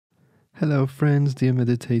Hello, friends, dear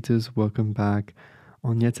meditators. Welcome back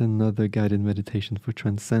on yet another guided meditation for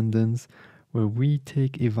Transcendence, where we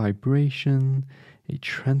take a vibration, a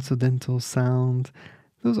transcendental sound.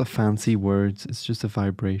 Those are fancy words. It's just a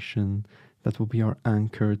vibration that will be our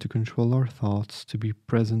anchor to control our thoughts, to be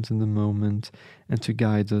present in the moment, and to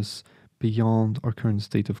guide us beyond our current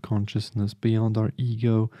state of consciousness, beyond our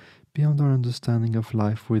ego, beyond our understanding of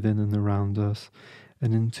life within and around us,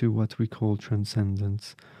 and into what we call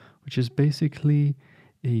transcendence, which is basically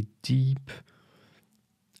a deep,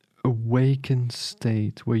 awakened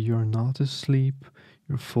state where you're not asleep,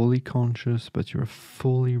 you're fully conscious, but you're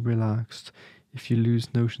fully relaxed. If you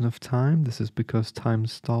lose notion of time, this is because time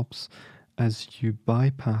stops as you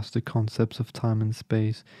bypass the concepts of time and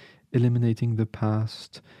space, eliminating the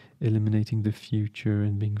past, eliminating the future,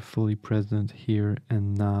 and being fully present here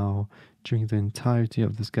and now during the entirety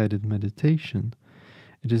of this guided meditation.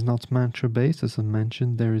 It is not mantra based, as I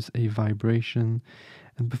mentioned, there is a vibration.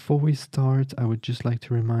 And before we start, I would just like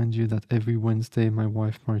to remind you that every Wednesday, my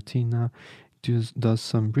wife Martina does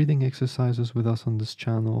some breathing exercises with us on this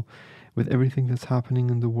channel. With everything that's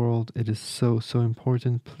happening in the world, it is so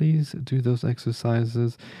important. Please do those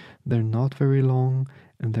exercises. They're not very long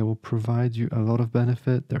and they will provide you a lot of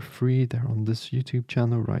benefit. They're free. They're on this YouTube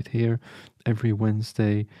channel right here every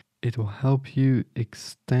Wednesday. It will help you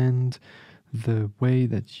extend the way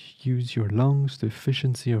that you use your lungs, the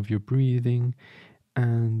efficiency of your breathing.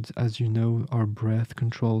 And as you know, our breath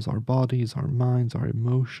controls our bodies, our minds, our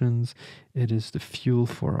emotions. It is the fuel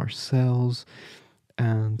for our cells.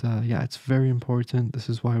 And it's very important. This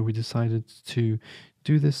is why we decided to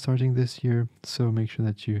do this starting this year. So make sure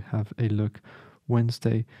that you have a look.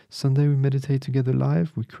 Wednesday, Sunday, we meditate together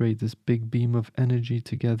live. We create this big beam of energy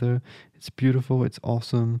together. It's beautiful. It's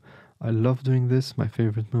awesome. I love doing this, my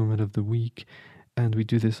favorite moment of the week. And we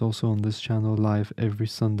do this also on this channel live every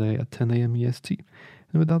Sunday at 10 a.m. EST.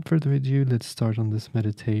 And without further ado, let's start on this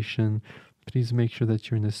meditation. Please make sure that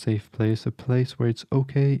you're in a safe place, a place where it's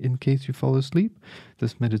okay in case you fall asleep.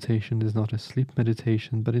 This meditation is not a sleep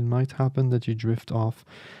meditation, but it might happen that you drift off.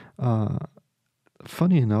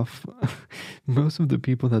 Funny enough, most of the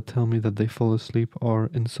people that tell me that they fall asleep are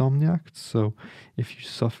insomniacs. So if you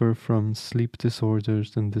suffer from sleep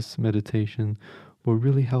disorders, then this meditation will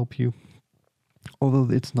really help you,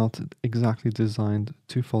 although it's not exactly designed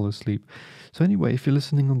to fall asleep. So anyway, if you're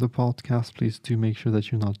listening on the podcast, please do make sure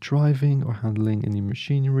that you're not driving or handling any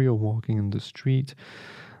machinery or walking in the street.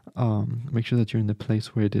 Make sure that you're in a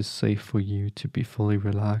place where it is safe for you to be fully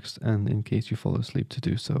relaxed, and in case you fall asleep, to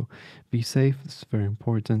do so. Be safe. This is very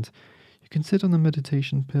important. You can sit on a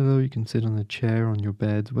meditation pillow, you can sit on a chair, on your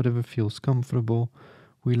bed, whatever feels comfortable.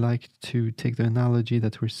 We like to take the analogy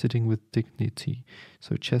that we're sitting with dignity.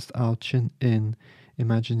 So chest out, chin in,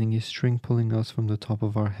 imagining a string pulling us from the top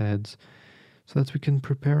of our heads, so that we can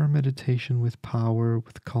prepare our meditation with power,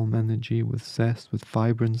 with calm energy, with zest, with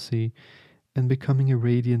vibrancy, and becoming a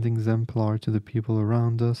radiant exemplar to the people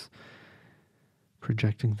around us,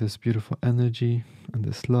 projecting this beautiful energy and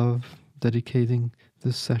this love, dedicating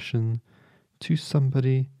this session to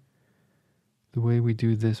somebody. The way we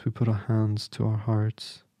do this, we put our hands to our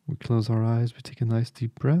hearts, we close our eyes, we take a nice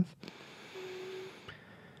deep breath,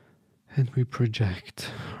 and we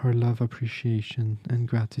project our love, appreciation, and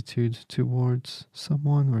gratitude towards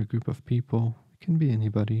someone or a group of people. It can be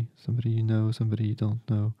anybody, somebody you know, somebody you don't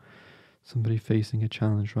know, somebody facing a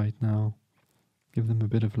challenge right now. Give them a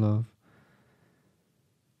bit of love.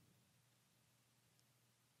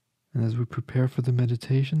 And as we prepare for the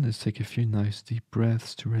meditation, let's take a few nice deep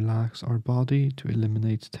breaths to relax our body, to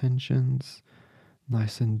eliminate tensions.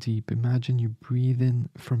 Nice and deep. Imagine you breathe in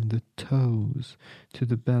from the toes to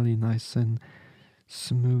the belly, nice and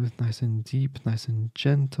smooth, nice and deep, nice and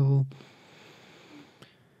gentle.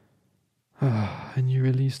 And you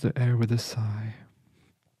release the air with a sigh.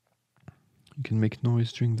 You can make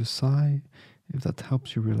noise during the sigh if that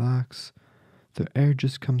helps you relax. The air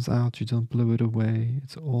just comes out, you don't blow it away.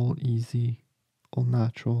 It's all easy, all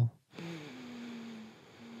natural.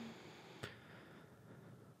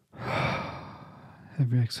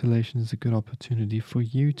 Every exhalation is a good opportunity for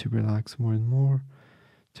you to relax more and more,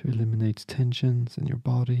 to eliminate tensions in your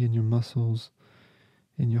body, in your muscles,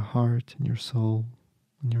 in your heart, in your soul,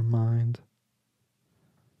 in your mind.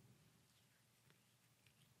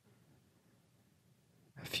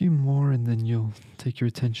 A few more, and then you'll take your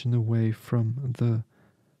attention away from the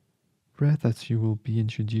breath as you will be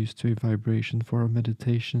introduced to a vibration for our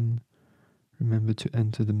meditation. Remember to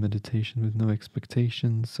enter the meditation with no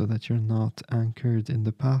expectations, so that you're not anchored in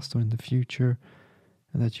the past or in the future,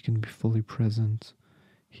 and that you can be fully present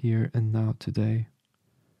here and now today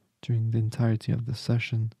during the entirety of the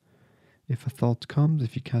session. If a thought comes,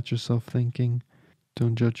 if you catch yourself thinking,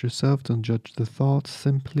 don't judge yourself, don't judge the thought,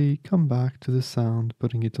 simply come back to the sound,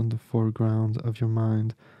 putting it on the foreground of your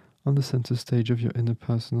mind, on the center stage of your inner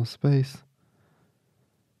personal space.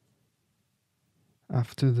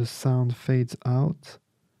 After the sound fades out,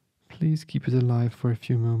 please keep it alive for a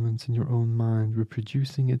few moments in your own mind,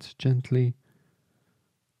 reproducing it gently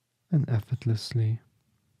and effortlessly.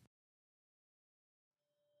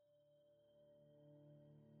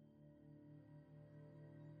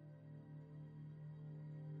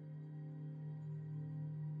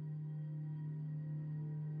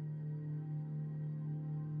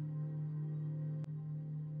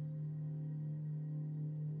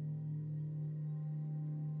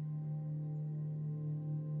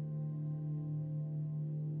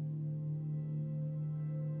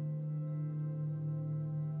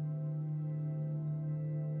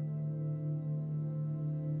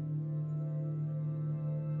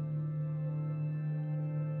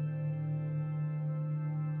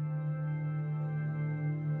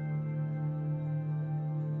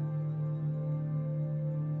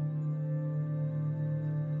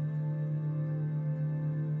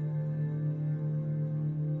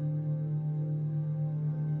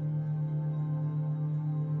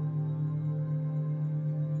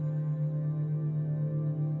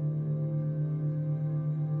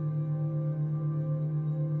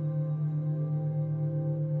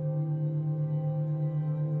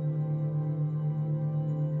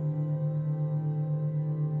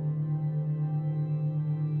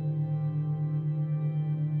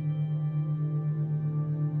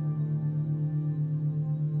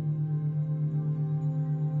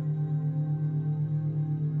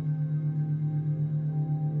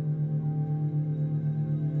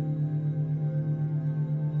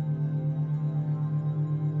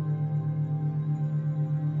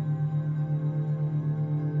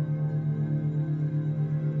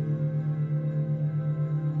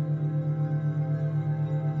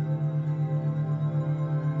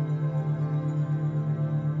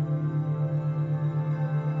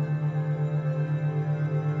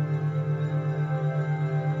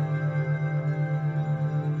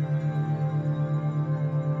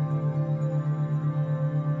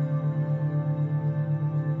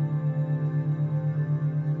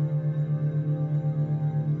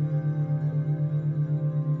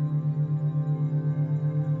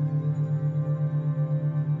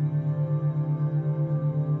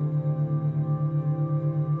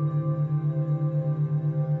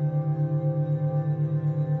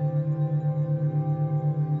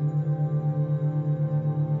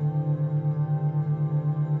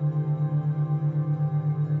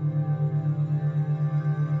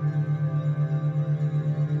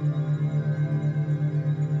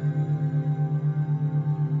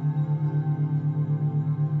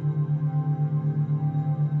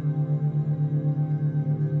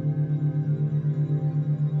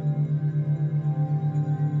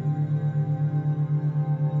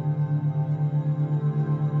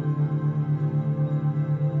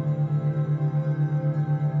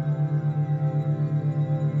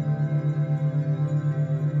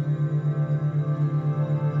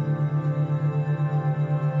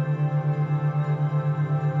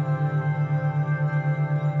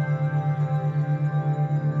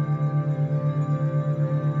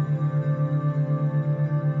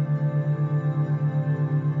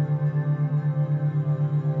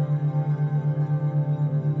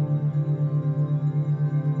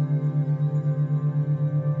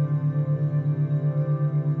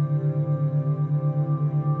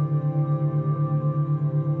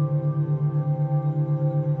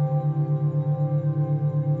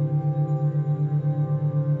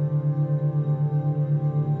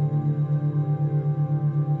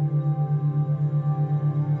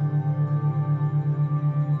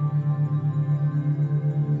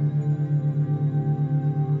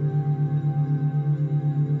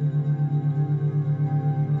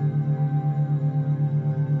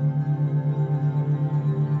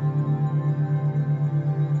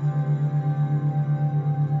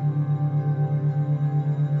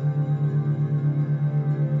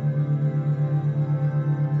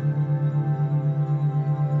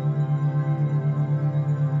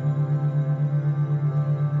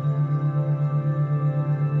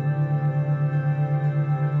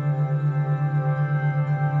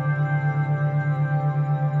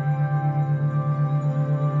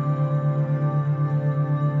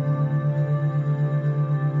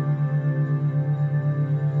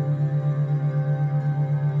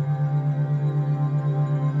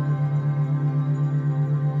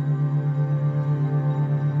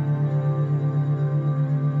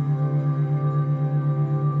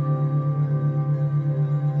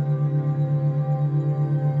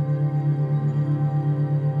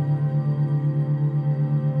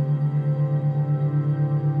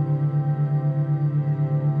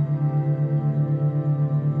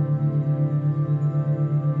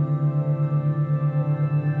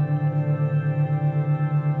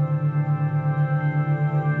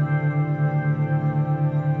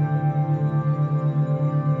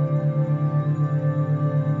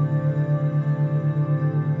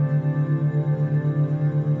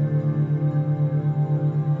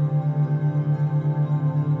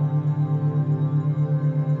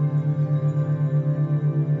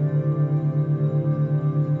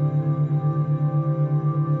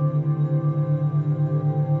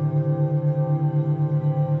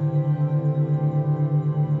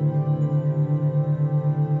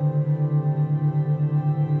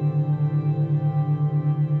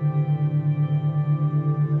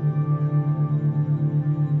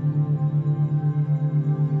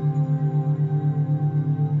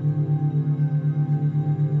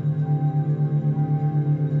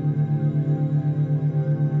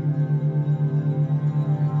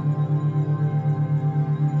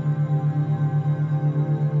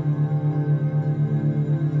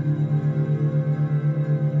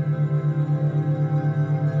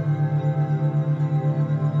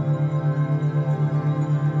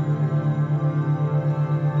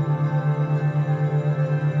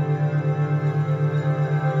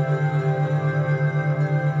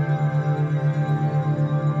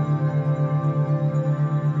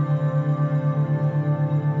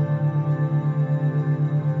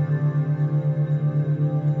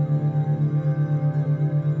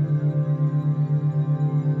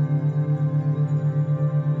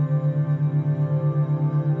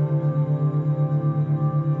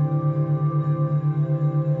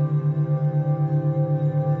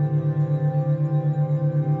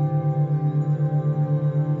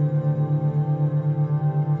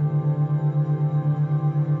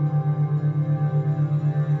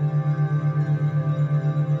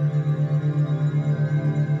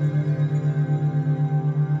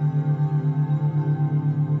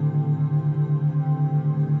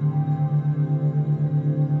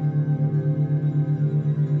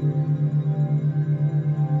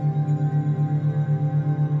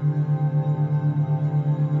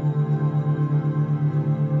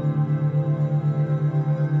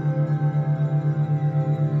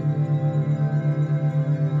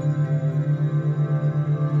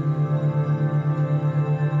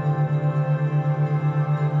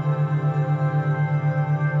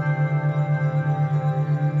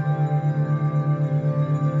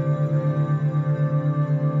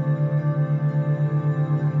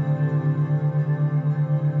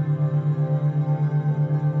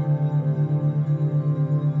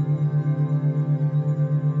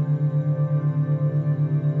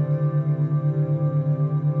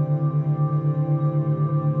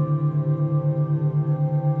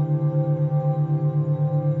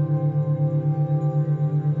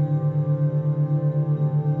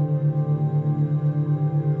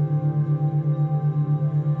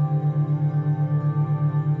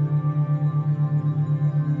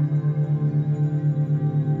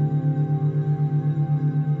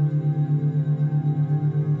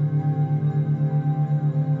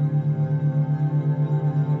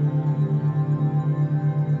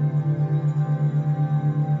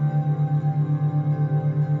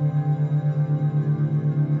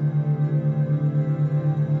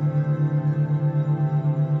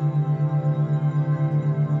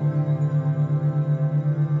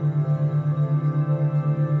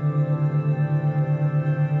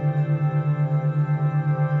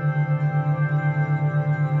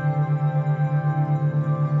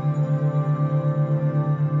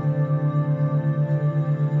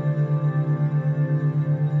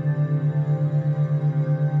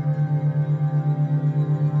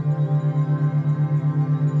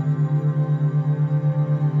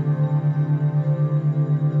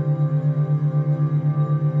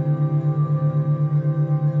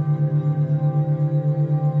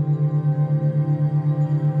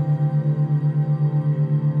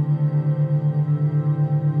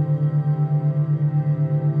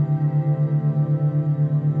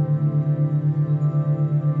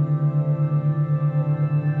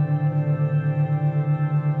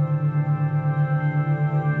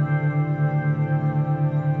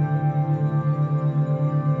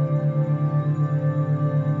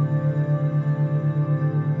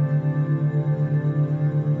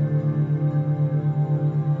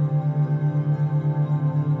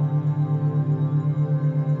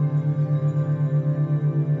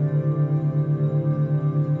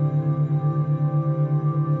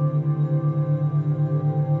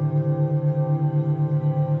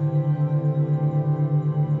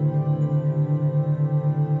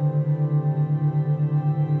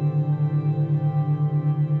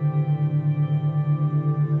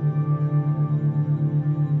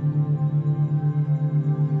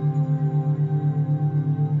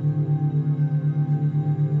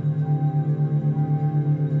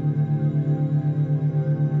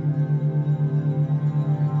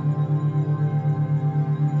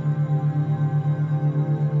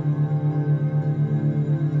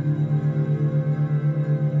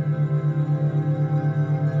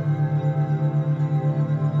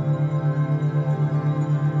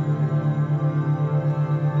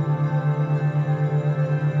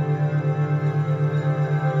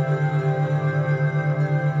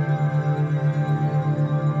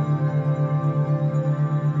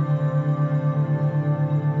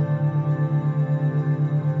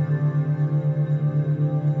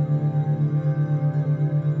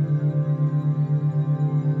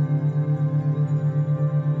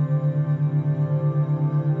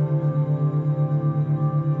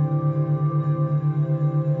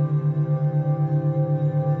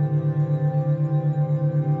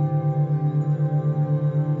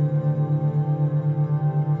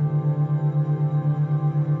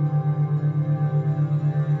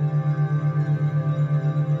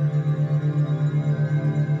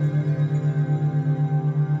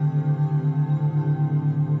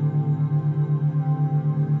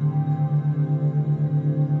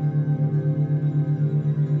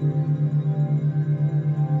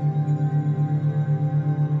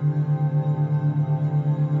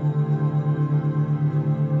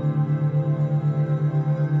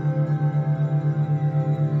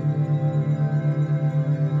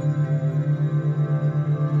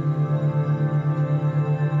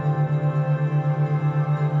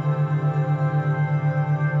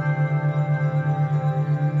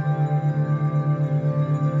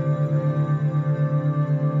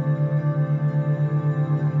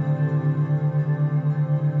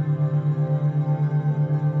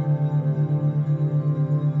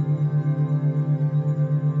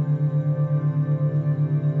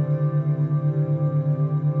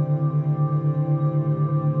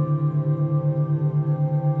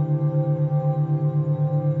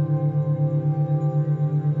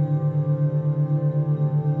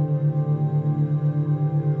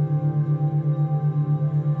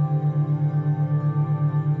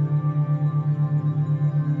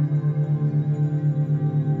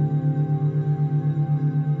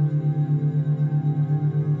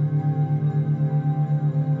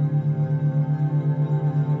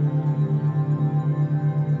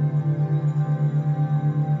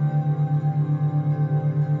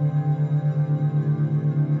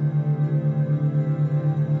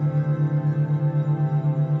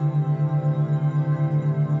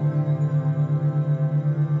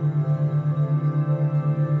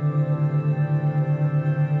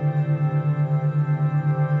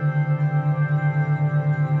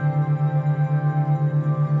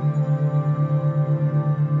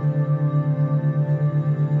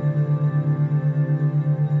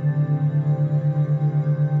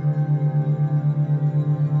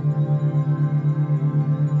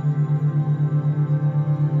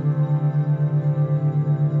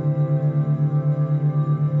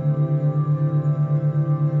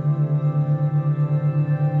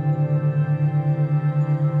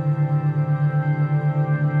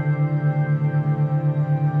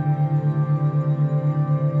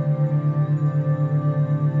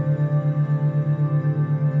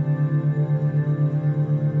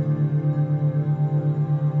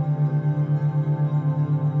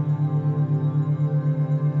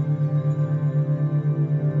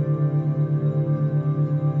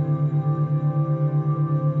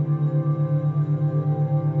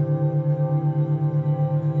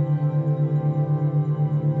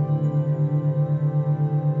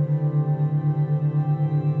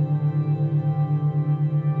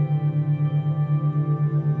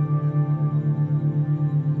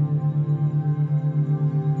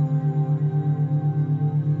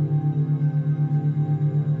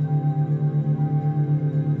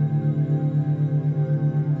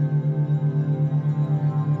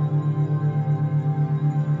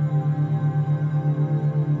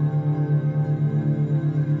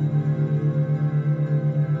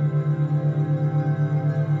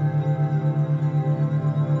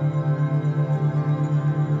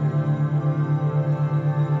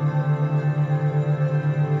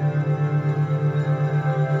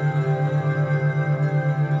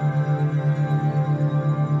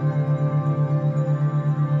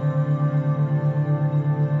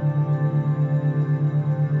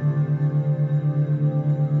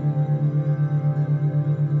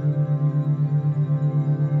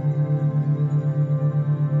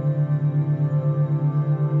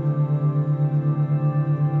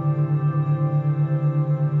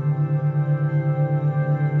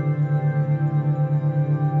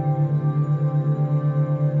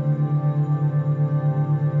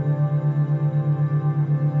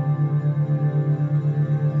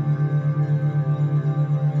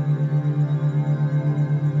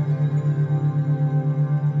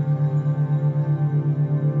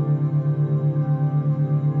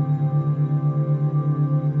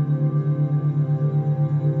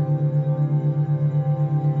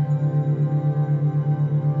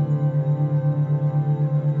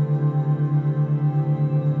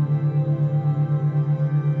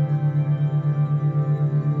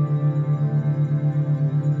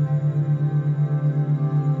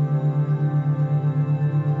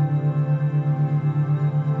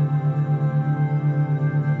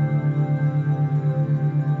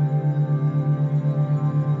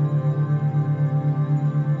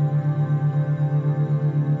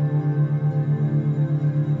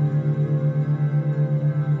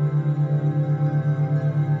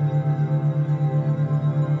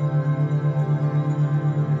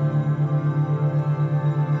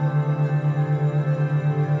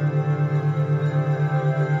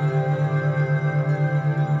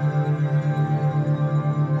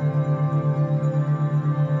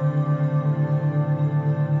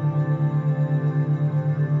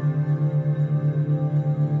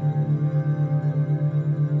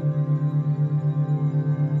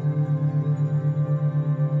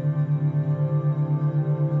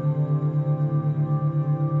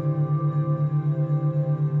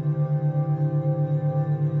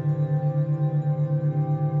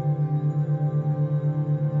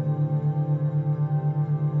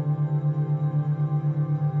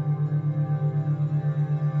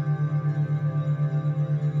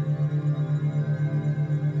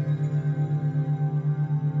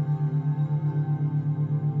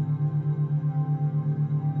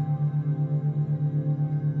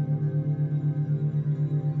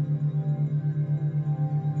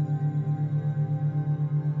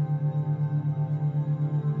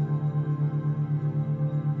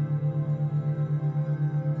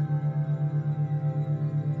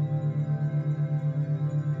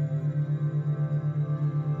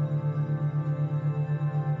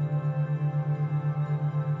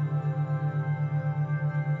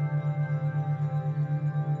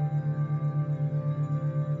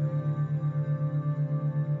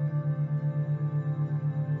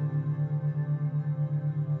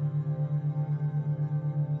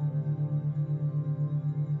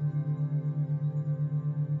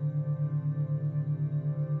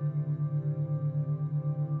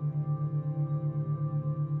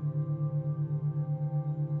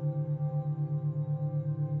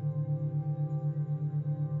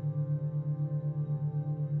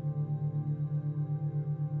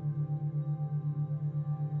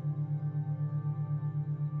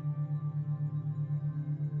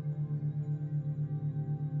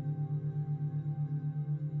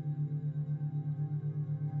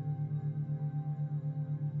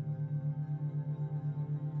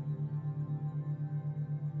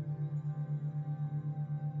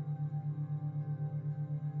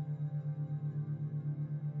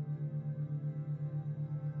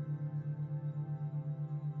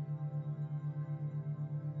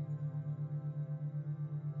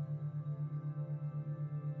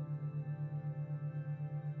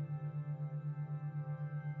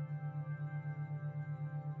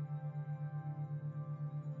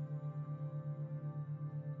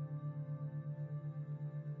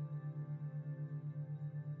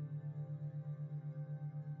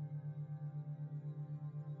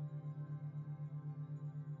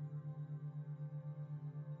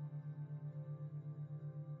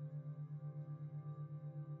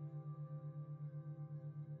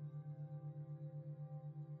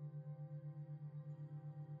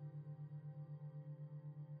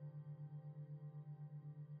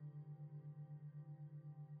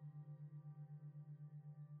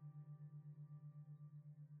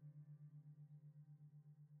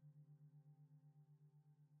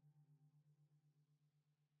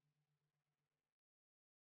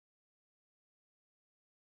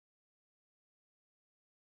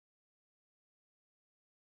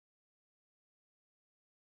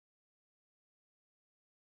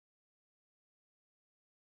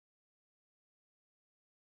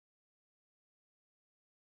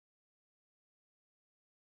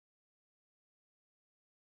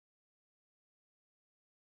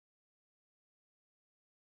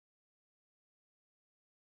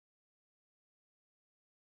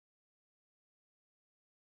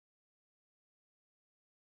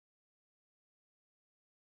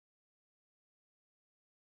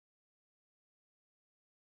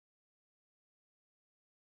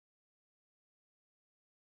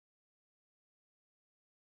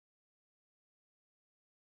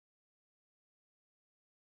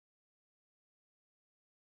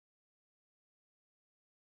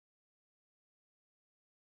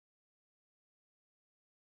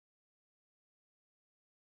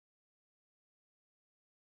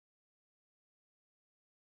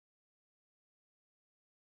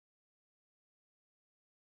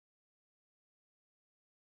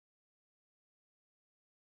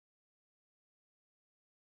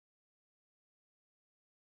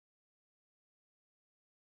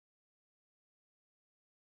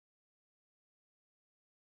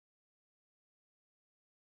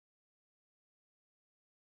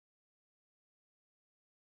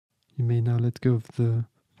 You may now let go of the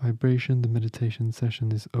vibration. The meditation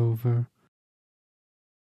session is over.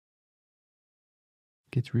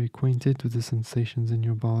 Get reacquainted with the sensations in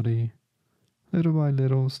your body, little by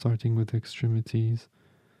little, starting with the extremities,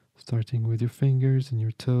 starting with your fingers and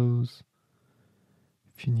your toes.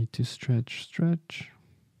 If you need to stretch, stretch.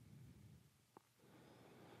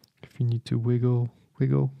 If you need to wiggle,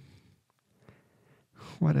 wiggle.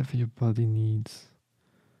 Whatever your body needs,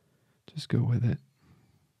 just go with it.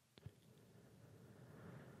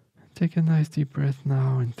 Take a nice deep breath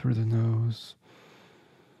now in through the nose.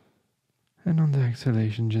 And on the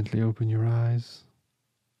exhalation, gently open your eyes.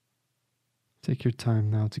 Take your time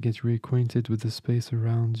now to get reacquainted with the space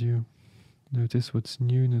around you. Notice what's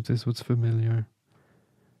new, notice what's familiar.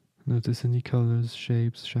 Notice any colors,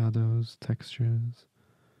 shapes, shadows, textures.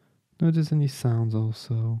 Notice any sounds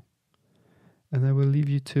also. And I will leave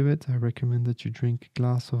you to it. I recommend that you drink a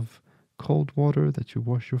glass of cold water, that you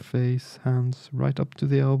wash your face, hands right up to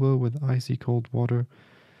the elbow with icy cold water.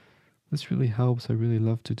 This really helps. I really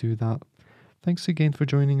love to do that. Thanks again for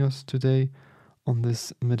joining us today on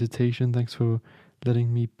this meditation. Thanks for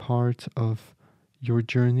letting me part of your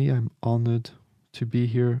journey. I'm honored to be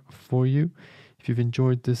here for you. If you've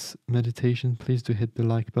enjoyed this meditation, please do hit the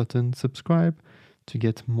like button, subscribe to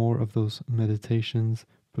get more of those meditations,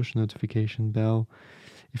 push notification bell.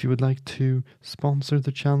 If you would like to sponsor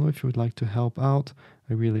the channel, if you would like to help out,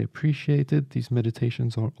 I really appreciate it. These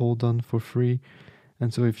meditations are all done for free.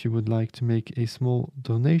 And so if you would like to make a small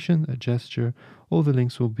donation, a gesture, all the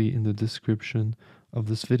links will be in the description of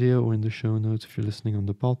this video or in the show notes if you're listening on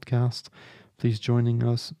the podcast. Please join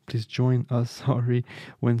us,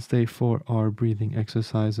 Wednesday for our breathing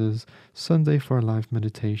exercises, Sunday for our live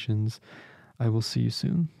meditations. I will see you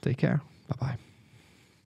soon. Take care. Bye-bye.